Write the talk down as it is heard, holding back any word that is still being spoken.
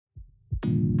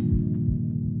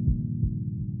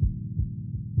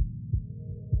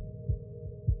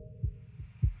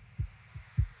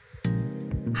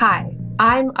Hi,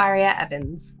 I'm Aria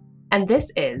Evans, and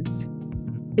this is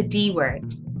The D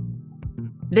Word.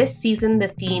 This season, the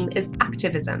theme is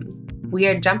activism. We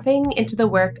are jumping into the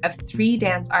work of 3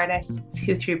 dance artists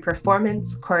who, through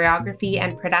performance, choreography,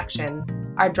 and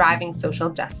production, are driving social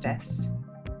justice.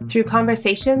 Through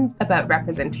conversations about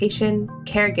representation,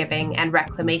 caregiving, and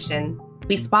reclamation,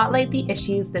 we spotlight the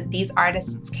issues that these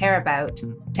artists care about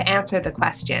to answer the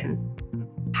question,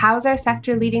 how's our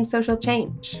sector leading social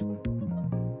change?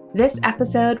 This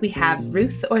episode, we have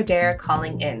Ruthe Ordare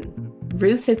calling in.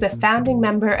 Ruthe is a founding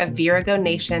member of Virago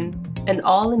Nation, an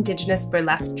all-Indigenous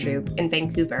burlesque troupe in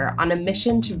Vancouver on a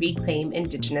mission to reclaim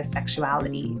Indigenous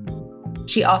sexuality.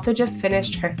 She also just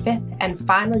finished her 5th and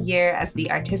final year as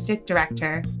the artistic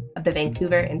director of the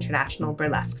Vancouver International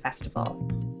Burlesque Festival.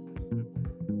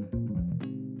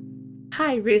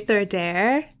 Hi, Ruthe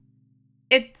Ordare.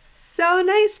 It's so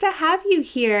nice to have you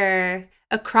here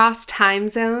across time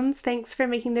zones. Thanks for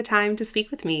making the time to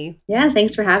speak with me. Yeah,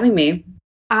 thanks for having me.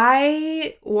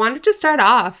 I wanted to start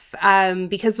off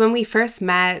because when we first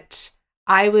met,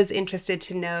 I was interested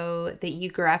to know that you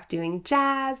grew up doing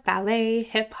jazz, ballet,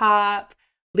 hip hop,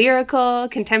 lyrical,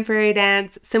 contemporary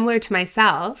dance, similar to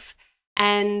myself.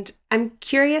 And I'm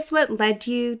curious what led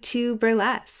you to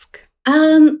burlesque.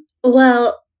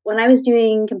 Well, when I was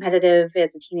doing competitive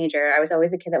as a teenager, I was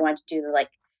always the kid that wanted to do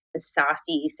the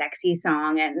saucy, sexy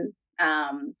song and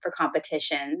for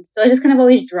competition. So I was just kind of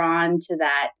always drawn to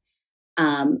that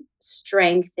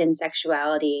strength in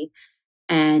sexuality.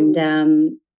 And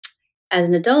as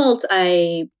an adult,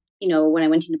 when I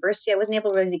went to university, I wasn't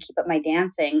able really to keep up my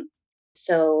dancing.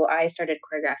 So I started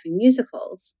choreographing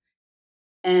musicals.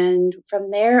 And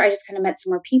from there, I just kind of met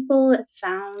some more people,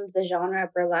 found the genre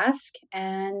of burlesque,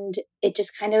 and it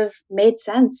just kind of made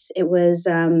sense. It was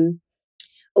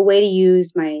a way to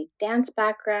use my dance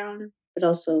background, but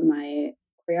also my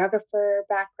choreographer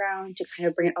background to kind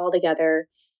of bring it all together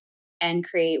and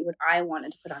create what I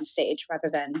wanted to put on stage rather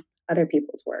than other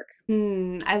people's work.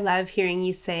 I love hearing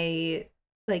you say,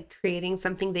 creating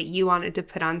something that you wanted to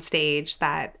put on stage.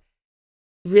 That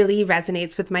really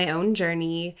resonates with my own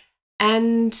journey.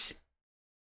 And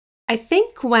I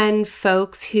think when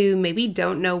folks who maybe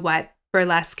don't know what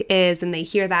burlesque is and they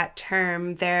hear that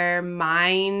term, their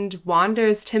mind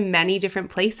wanders to many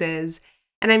different places.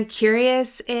 And I'm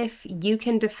curious if you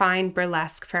can define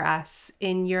burlesque for us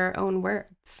in your own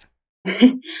words.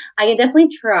 I can definitely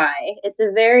try. It's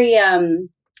a very,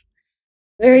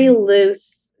 very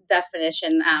loose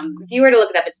definition. If you were to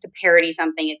look it up, it's to parody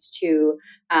something. It's to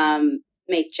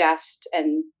make jest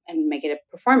and make it a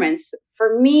performance.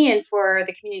 For me and for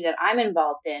the community that I'm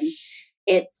involved in,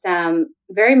 it's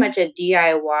very much a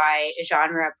DIY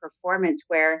genre performance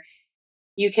where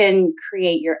you can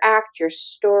create your act, your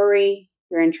story.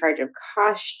 You're in charge of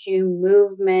costume,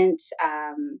 movement,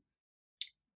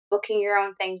 booking your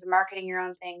own things, marketing your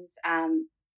own things. And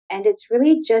it's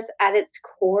really just at its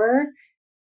core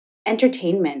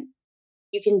entertainment.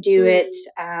 You can do it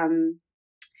in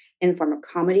the form of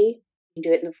comedy. You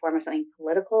can do it in the form of something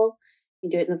political. You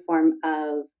can do it in the form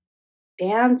of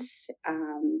dance.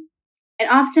 And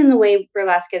often the way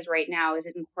burlesque is right now is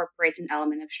it incorporates an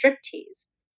element of striptease.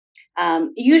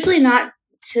 Usually not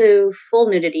to full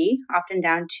nudity, often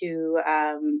down to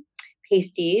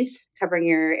pasties covering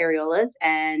your areolas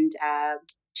and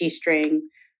G-string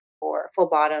or full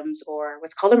bottoms or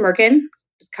what's called a merkin.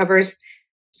 Just covers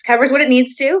what it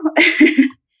needs to.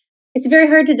 It's very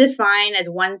hard to define as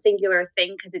one singular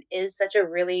thing because it is such a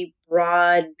really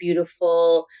broad,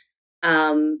 beautiful,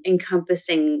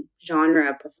 encompassing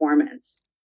genre performance.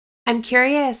 I'm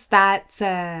curious, that's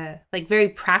a very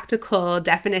practical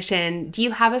definition. Do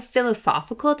you have a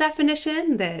philosophical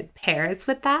definition that pairs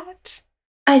with that?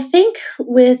 I think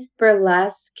with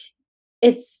burlesque,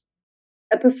 it's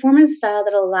a performance style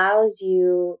that allows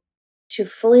you to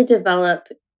fully develop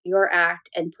your act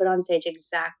and put on stage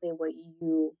exactly what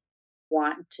you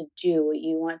want to do, what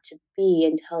you want to be,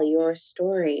 and tell your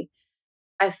story.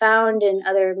 I found in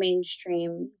other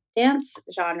mainstream dance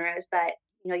genres that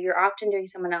you're often doing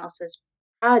someone else's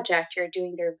project, you're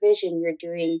doing their vision, you're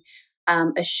doing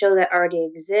a show that already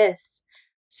exists.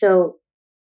 So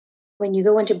when you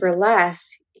go into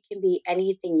burlesque, it can be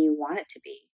anything you want it to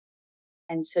be.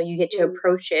 And so you get to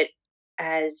approach it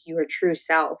as your true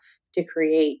self to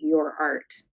create your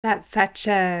art. That's such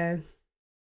a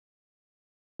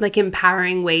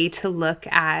empowering way to look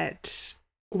at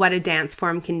what a dance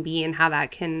form can be and how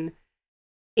that can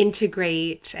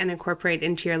integrate and incorporate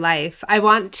into your life. I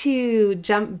want to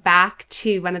jump back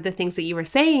to one of the things that you were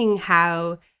saying,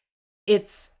 how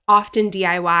it's often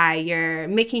DIY. You're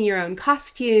making your own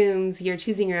costumes, you're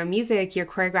choosing your own music, you're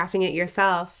choreographing it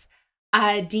yourself.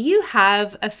 Do you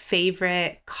have a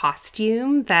favorite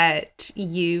costume that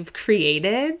you've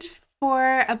created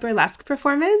for a burlesque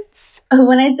performance?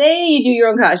 When I say you do your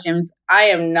own costumes, I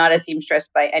am not a seamstress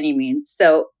by any means.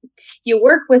 So you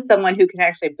work with someone who can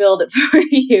actually build it for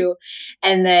you,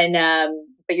 and then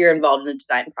but you're involved in the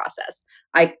design process.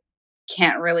 I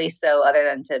can't really sew other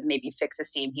than to maybe fix a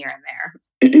seam here and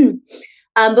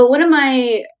there. But one of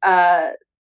my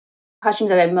costumes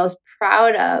that I'm most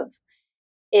proud of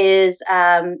is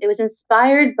it was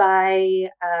inspired by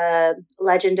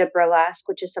legend of burlesque,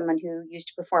 which is someone who used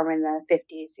to perform in the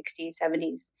 50s, 60s,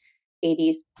 70s,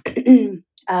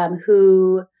 80s,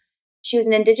 who she was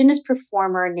an Indigenous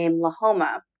performer named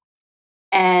Lahoma.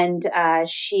 And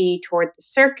she toured the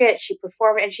circuit, she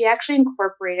performed, and she actually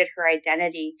incorporated her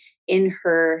identity in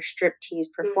her striptease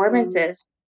performances.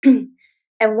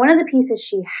 And one of the pieces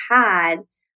she had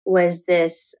was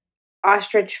this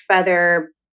ostrich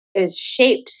feather, is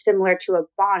shaped similar to a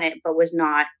bonnet, but was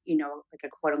not, like a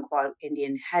quote unquote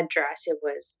Indian headdress. It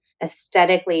was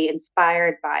aesthetically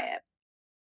inspired by it.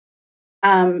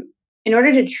 In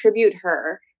order to tribute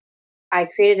her, I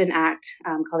created an act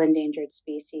called Endangered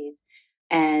Species.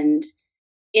 And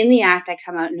in the act, I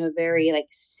come out in a very like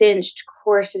cinched,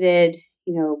 corseted,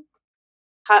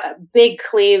 big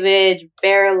cleavage,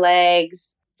 bare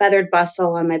legs, feathered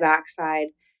bustle on my backside.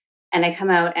 And I come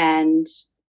out and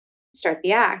start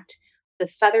the act. The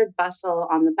feathered bustle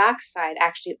on the backside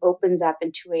actually opens up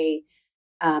into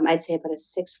I'd say about a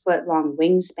 6 foot long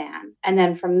wingspan. And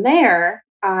then from there,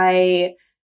 I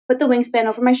put the wingspan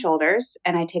over my shoulders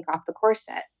and I take off the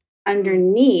corset.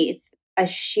 Underneath, a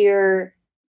sheer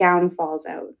gown falls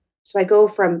out. So I go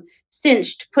from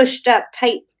cinched, pushed up,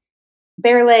 tight,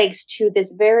 bare legs to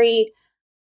this very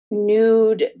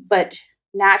nude but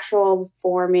natural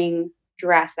forming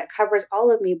dress that covers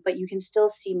all of me, but you can still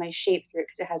see my shape through it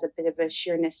because it has a bit of a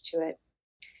sheerness to it.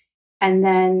 And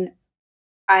then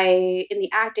I, in the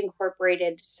act,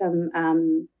 incorporated some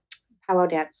powwow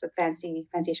dance, fancy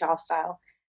shawl style.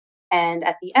 And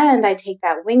at the end, I take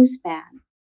that wingspan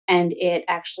and it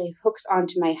actually hooks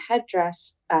onto my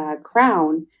headdress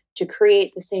crown to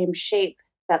create the same shape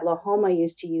that Lahoma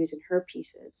used to use in her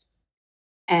pieces.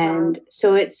 And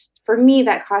so it's, for me,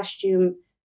 that costume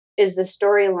is the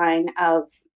storyline of,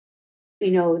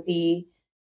 the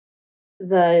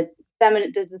the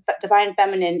divine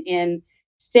feminine in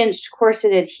cinched,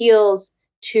 corseted heels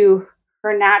to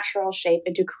her natural shape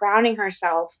and to crowning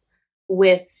herself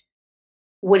with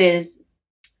what is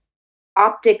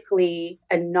optically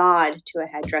a nod to a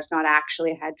headdress, not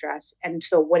actually a headdress. And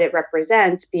so, what it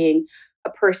represents being a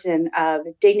person of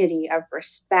dignity, of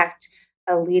respect,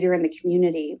 a leader in the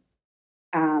community,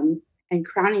 and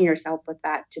crowning yourself with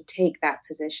that to take that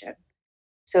position.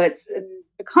 So, it's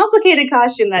a complicated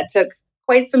costume that took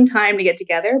quite some time to get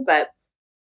together, but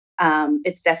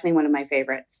it's definitely one of my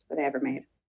favorites that I ever made.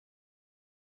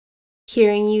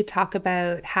 Hearing you talk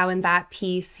about how in that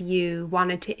piece you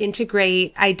wanted to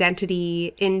integrate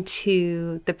identity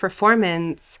into the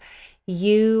performance,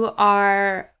 you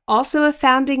are also a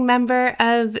founding member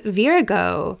of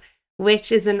Virago,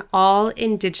 which is an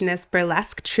all-Indigenous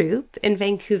burlesque troupe in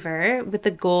Vancouver with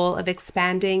the goal of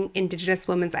expanding Indigenous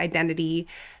women's identity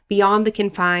beyond the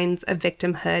confines of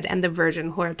victimhood and the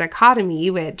virgin whore dichotomy,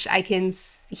 which I can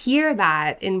hear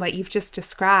that in what you've just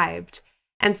described.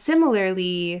 And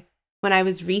similarly, when I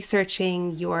was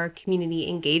researching your community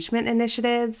engagement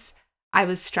initiatives, I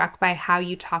was struck by how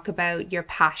you talk about your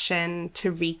passion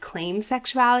to reclaim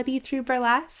sexuality through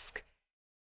burlesque.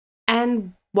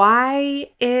 And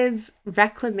why is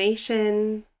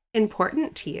reclamation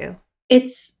important to you?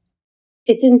 It's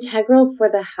integral for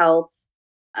the health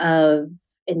of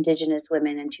Indigenous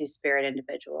women and Two-Spirit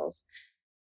individuals.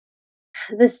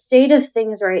 The state of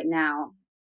things right now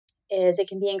is it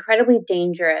can be incredibly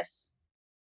dangerous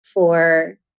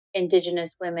for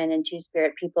Indigenous women and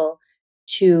Two-Spirit people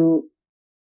to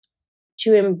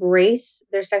embrace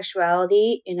their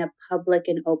sexuality in a public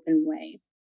and open way.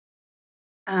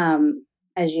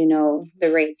 As you know,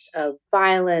 the rates of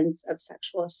violence, of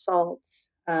sexual assault,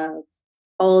 of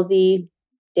all the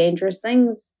dangerous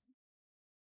things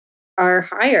are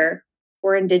higher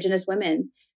for Indigenous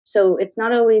women. So it's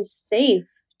not always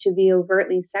safe to be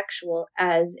overtly sexual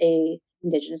as a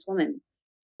Indigenous woman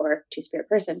or Two-Spirit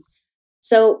person.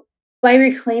 So by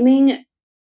reclaiming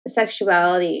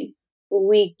sexuality,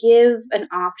 we give an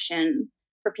option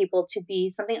for people to be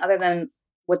something other than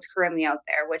what's currently out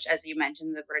there, which, as you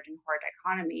mentioned, the virgin whore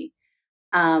dichotomy,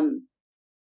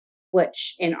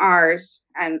 which in ours,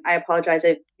 and I apologize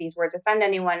if these words offend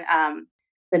anyone,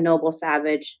 the noble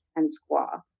savage and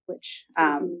squaw, which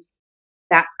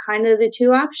that's kind of the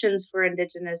two options for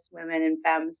Indigenous women and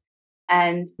femmes.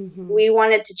 And we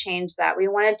wanted to change that. We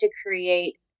wanted to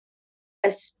create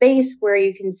a space where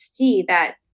you can see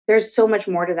that there's so much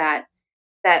more to that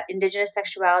Indigenous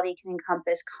sexuality can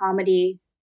encompass comedy,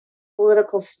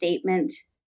 political statement,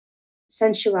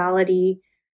 sensuality,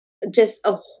 just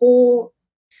a whole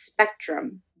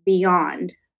spectrum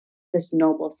beyond this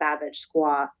noble savage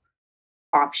squaw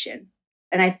option.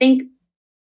 And I think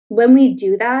when we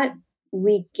do that,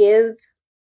 we give,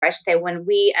 or I should say, when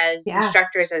we as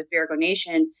instructors as Virago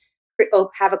Nation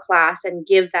have a class and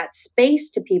give that space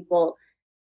to people,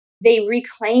 they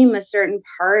reclaim a certain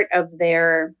part of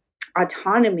their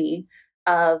autonomy,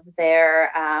 of their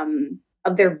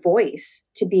voice,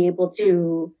 to be able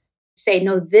to say,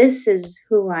 no, this is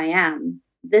who I am.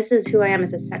 This is who I am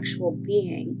as a sexual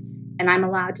being. And I'm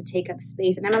allowed to take up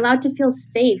space, and I'm allowed to feel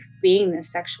safe being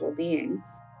this sexual being.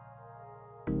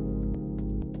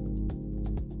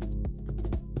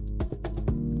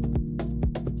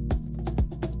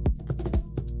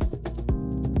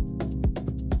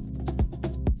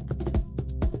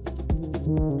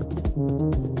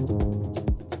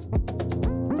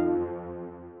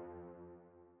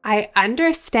 I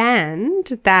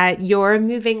understand that you're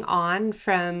moving on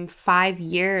from 5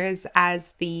 years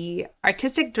as the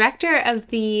artistic director of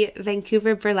the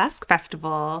Vancouver Burlesque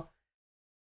Festival.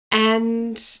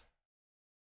 And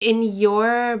in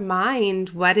your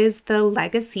mind, what is the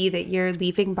legacy that you're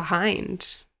leaving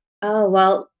behind? Oh,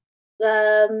 well,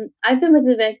 I've been with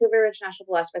the Vancouver International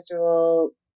Burlesque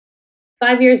Festival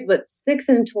 5 years, but 6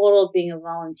 in total, being a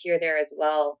volunteer there as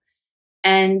well.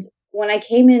 And when I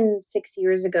came in 6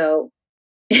 years ago,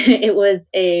 it was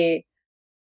a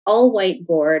all-white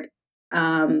board,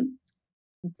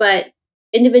 but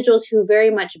individuals who very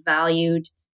much valued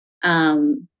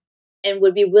and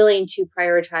would be willing to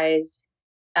prioritize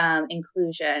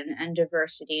inclusion and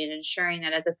diversity, and ensuring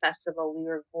that as a festival, we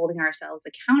were holding ourselves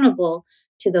accountable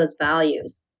to those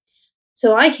values.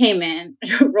 So I came in,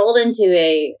 rolled into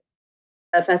a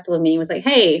festival meeting, was like,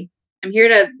 hey, I'm here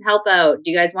to help out.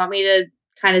 Do you guys want me to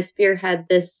kind of spearhead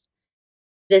this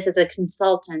as a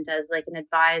consultant, as like an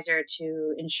advisor,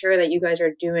 to ensure that you guys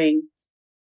are doing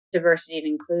diversity and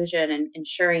inclusion and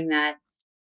ensuring that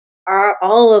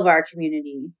all of our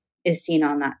community is seen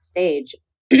on that stage?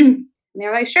 And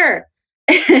they're like, sure.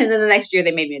 And then the next year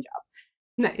they made me a job.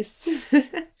 Nice.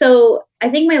 So I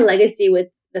think my legacy with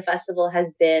the festival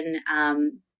has been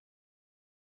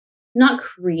not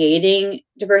creating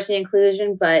diversity and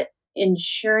inclusion, but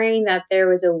ensuring that there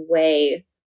was a way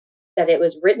that it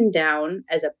was written down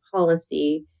as a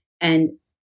policy and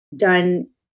done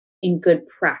in good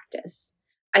practice.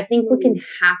 I think what can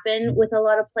happen with a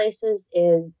lot of places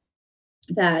is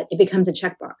that it becomes a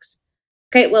checkbox.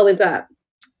 Okay, well, we've got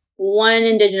one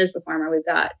Indigenous performer. We've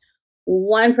got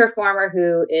one performer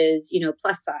who is,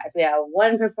 plus size. We have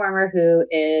one performer who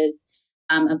is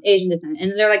of Asian descent.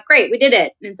 And they're like, great, we did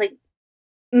it. And it's like,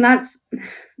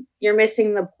 you're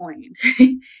missing the point.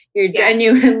 You're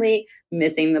genuinely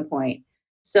missing the point.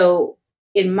 So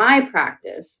in my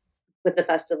practice with the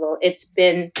festival, it's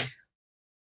been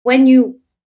when you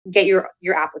get your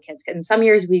applicants, and some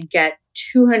years we get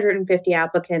 250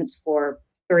 applicants for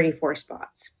 34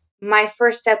 spots. My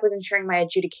first step was ensuring my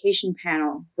adjudication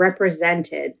panel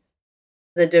represented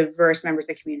the diverse members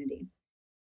of the community.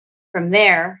 From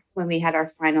there, when we had our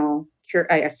final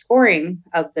scoring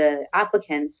of the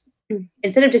applicants,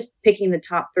 instead of just picking the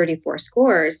top 34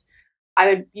 scores, I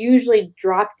would usually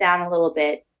drop down a little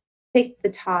bit, pick the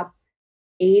top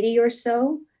 80 or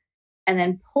so, and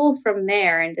then pull from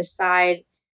there and decide,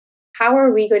 how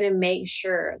are we going to make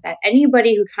sure that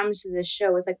anybody who comes to this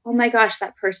show is like, oh my gosh,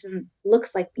 that person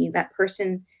looks like me. That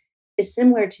person is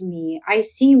similar to me. I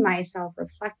see myself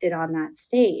reflected on that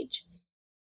stage.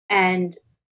 And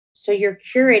so you're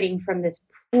curating from this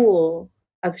pool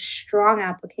of strong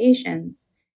applications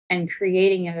and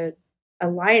creating a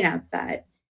lineup that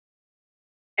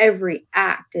every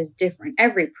act is different.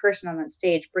 Every person on that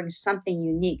stage brings something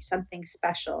unique, something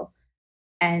special.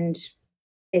 And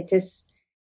it just,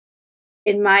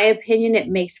 in my opinion, it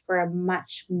makes for a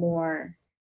much more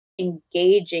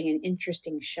engaging and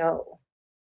interesting show.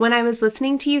 When I was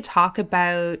listening to you talk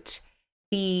about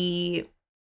the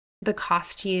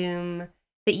costume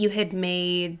that you had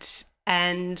made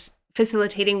and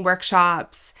facilitating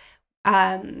workshops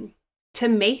to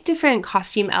make different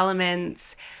costume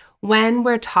elements, when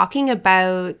we're talking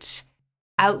about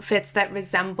outfits that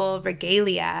resemble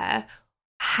regalia,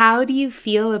 how do you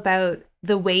feel about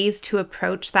the ways to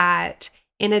approach that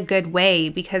in a good way?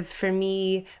 Because for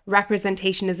me,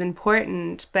 representation is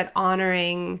important, but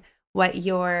honoring what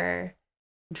your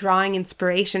drawing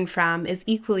inspiration from is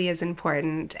equally as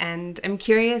important. And I'm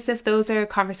curious if those are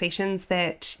conversations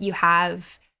that you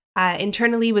have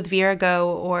internally with Virago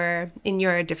or in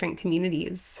your different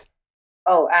communities.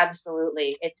 Oh,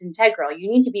 absolutely. It's integral. You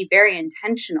need to be very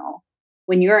intentional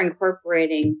when you're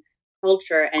incorporating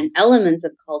culture and elements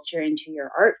of culture into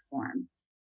your art form.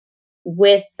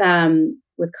 With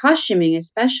costuming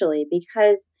especially,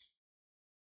 because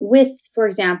with, for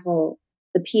example,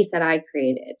 the piece that I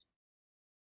created,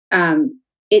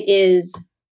 it is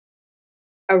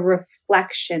a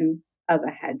reflection of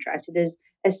a headdress. It is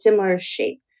a similar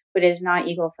shape, but it is not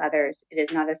eagle feathers. It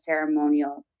is not a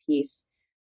ceremonial piece.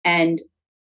 And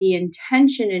the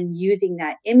intention in using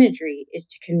that imagery is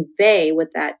to convey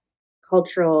what that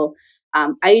cultural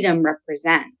item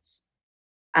represents.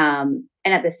 And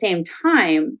at the same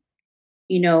time,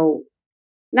 you know,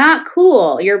 not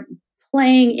cool. You're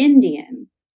playing Indian.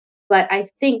 But I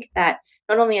think that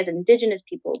not only as Indigenous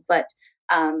people, but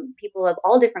people of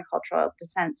all different cultural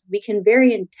descents, we can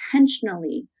very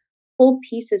intentionally pull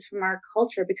pieces from our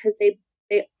culture because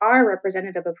they are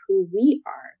representative of who we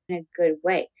are in a good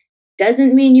way.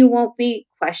 Doesn't mean you won't be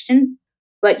questioned,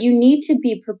 but you need to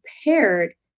be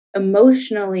prepared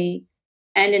emotionally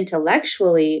and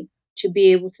intellectually to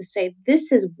be able to say,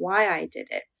 this is why I did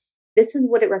it. This is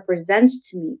what it represents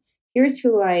to me. Here's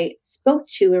who I spoke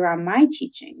to around my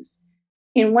teachings.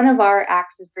 In one of our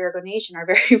acts as Virago Nation, our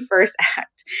very first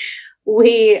act,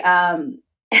 we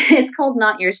it's called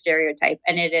Not Your Stereotype,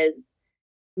 and it is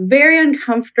very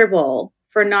uncomfortable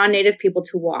for non-native people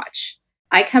to watch.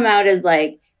 I come out as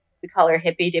like, we call her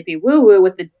hippy dippy woo woo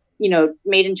with the,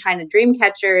 made in China dream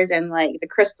catchers and like the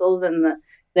crystals and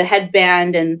the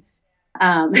headband, and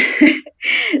um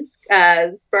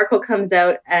Sparkle comes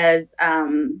out as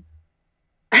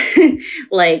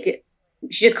like,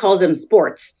 she just calls them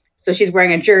sports. So she's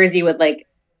wearing a jersey with like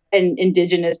an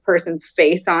Indigenous person's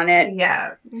face on it.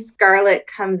 Yeah. Scarlet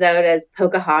comes out as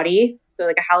Pocahontas, so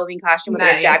like a Halloween costume with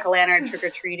like a jack-o'-lantern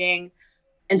trick-or-treating.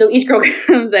 And so each girl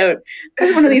comes out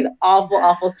with one of these awful,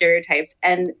 awful stereotypes.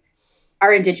 And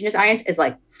our Indigenous audience is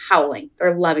like howling.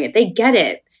 They're loving it. They get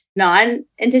it.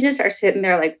 Non-Indigenous are sitting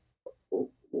there like,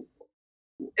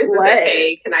 is this what?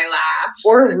 okay? Can I laugh?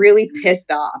 Or really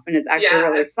pissed off. And it's actually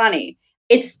really funny.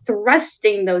 It's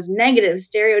thrusting those negative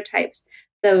stereotypes,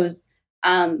 those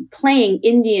playing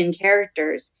Indian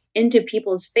characters into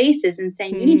people's faces and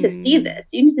saying, you need to see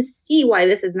this. You need to see why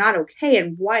this is not okay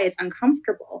and why it's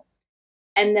uncomfortable.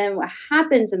 And then what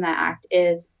happens in that act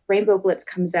is Rainbow Blitz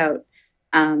comes out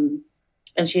and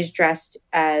she's dressed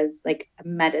as like a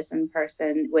medicine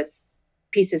person with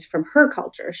pieces from her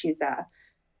culture. She's a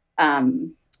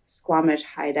Squamish,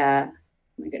 Haida.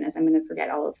 Oh my goodness, I'm going to forget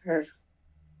all of her.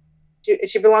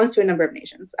 She belongs to a number of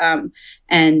nations.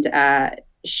 And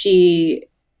she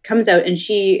comes out and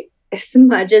she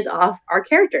smudges off our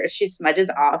characters. She smudges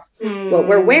off what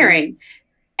we're wearing.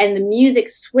 And the music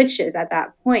switches at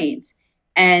that point.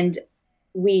 And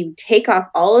we take off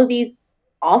all of these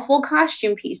awful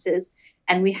costume pieces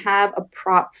and we have a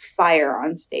prop fire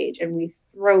on stage and we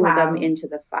throw them into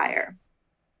the fire.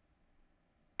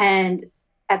 And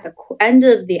at the end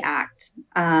of the act,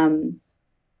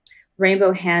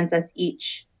 Rainbow hands us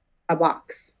each a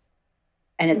box.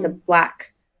 And it's a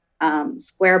black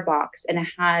square box. And it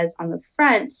has on the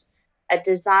front a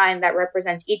design that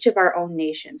represents each of our own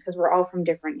nations, because we're all from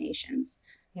different nations.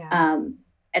 Yeah.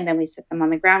 And then we sit them on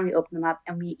the ground, we open them up,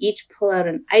 and we each pull out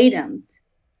an item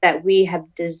that we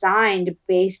have designed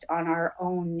based on our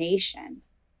own nation.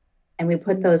 And we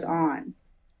put those on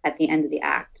at the end of the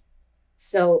act.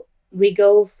 So we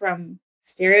go from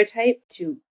stereotype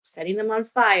to setting them on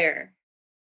fire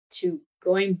to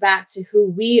going back to who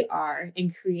we are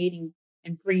and creating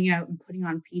and bringing out and putting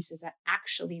on pieces that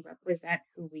actually represent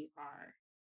who we are.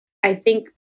 I think,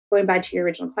 going back to your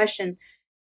original question,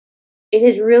 it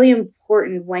is really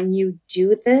important when you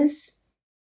do this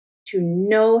to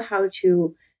know how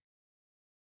to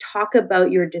talk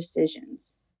about your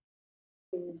decisions.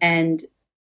 And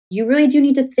you really do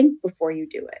need to think before you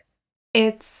do it.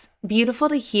 It's beautiful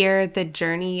to hear the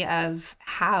journey of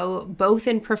how, both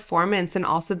in performance and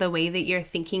also the way that you're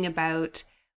thinking about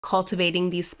cultivating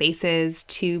these spaces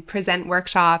to present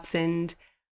workshops and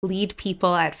lead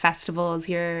people at festivals.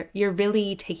 You're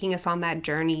really taking us on that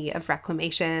journey of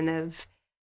reclamation, of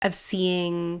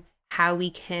seeing how we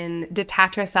can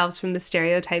detach ourselves from the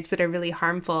stereotypes that are really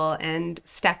harmful and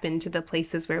step into the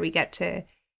places where we get to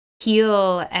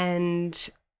heal and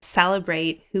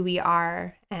celebrate who we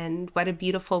are. And what a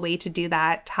beautiful way to do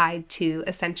that, tied to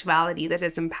a sensuality that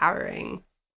is empowering.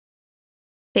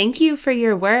 Thank you for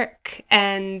your work,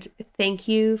 and thank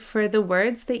you for the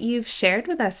words that you've shared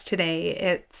with us today.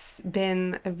 It's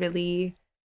been a really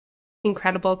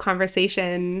incredible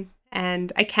conversation,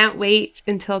 and I can't wait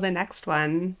until the next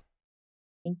one.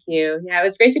 Thank you. Yeah, it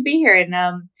was great to be here, and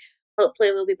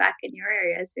hopefully we'll be back in your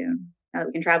area soon. Now that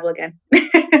we can travel again.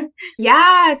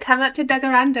 Yeah, come out to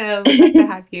Dougaranda. We'd love to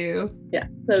have you. Yeah,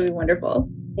 that'll be wonderful.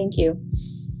 Thank you.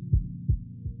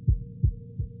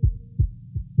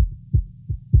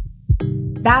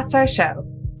 That's our show.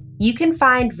 You can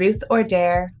find Ruthe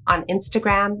Ordare on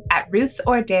Instagram at Ruthe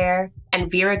Ordare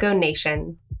and Virago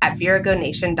Nation at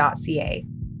viragonation.ca.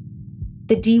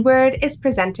 The D Word is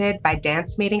presented by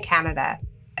Dance Made in Canada,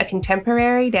 a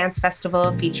contemporary dance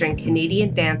festival featuring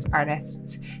Canadian dance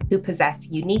artists who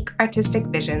possess unique artistic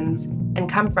visions and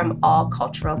come from all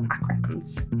cultural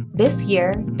backgrounds. This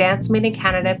year, Dance Made in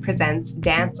Canada presents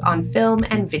Dance on Film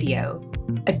and Video,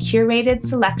 a curated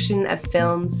selection of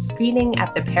films screening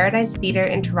at the Paradise Theatre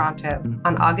in Toronto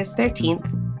on August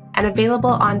 13th and available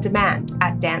on demand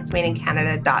at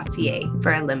dancemadeincanada.ca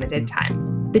for a limited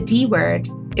time. The D Word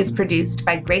is produced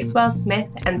by Gracewell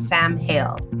Smith and Sam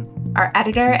Hale. Our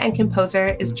editor and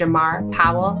composer is Jamar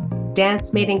Powell.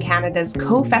 Dance Made in Canada's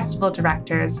co-festival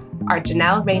directors are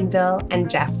Janelle Rainville and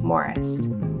Jeff Morris.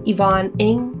 Yvonne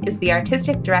Ng is the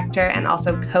artistic director and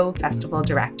also co-festival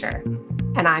director.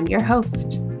 And I'm your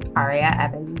host, Aria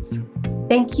Evans.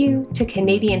 Thank you to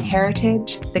Canadian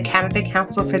Heritage, the Canada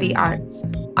Council for the Arts,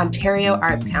 Ontario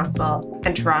Arts Council,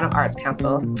 and Toronto Arts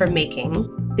Council for making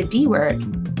the D Word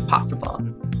possible.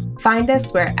 Find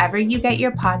us wherever you get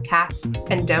your podcasts,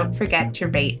 and don't forget to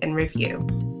rate and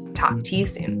review. Talk to you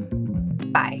soon.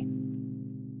 Bye.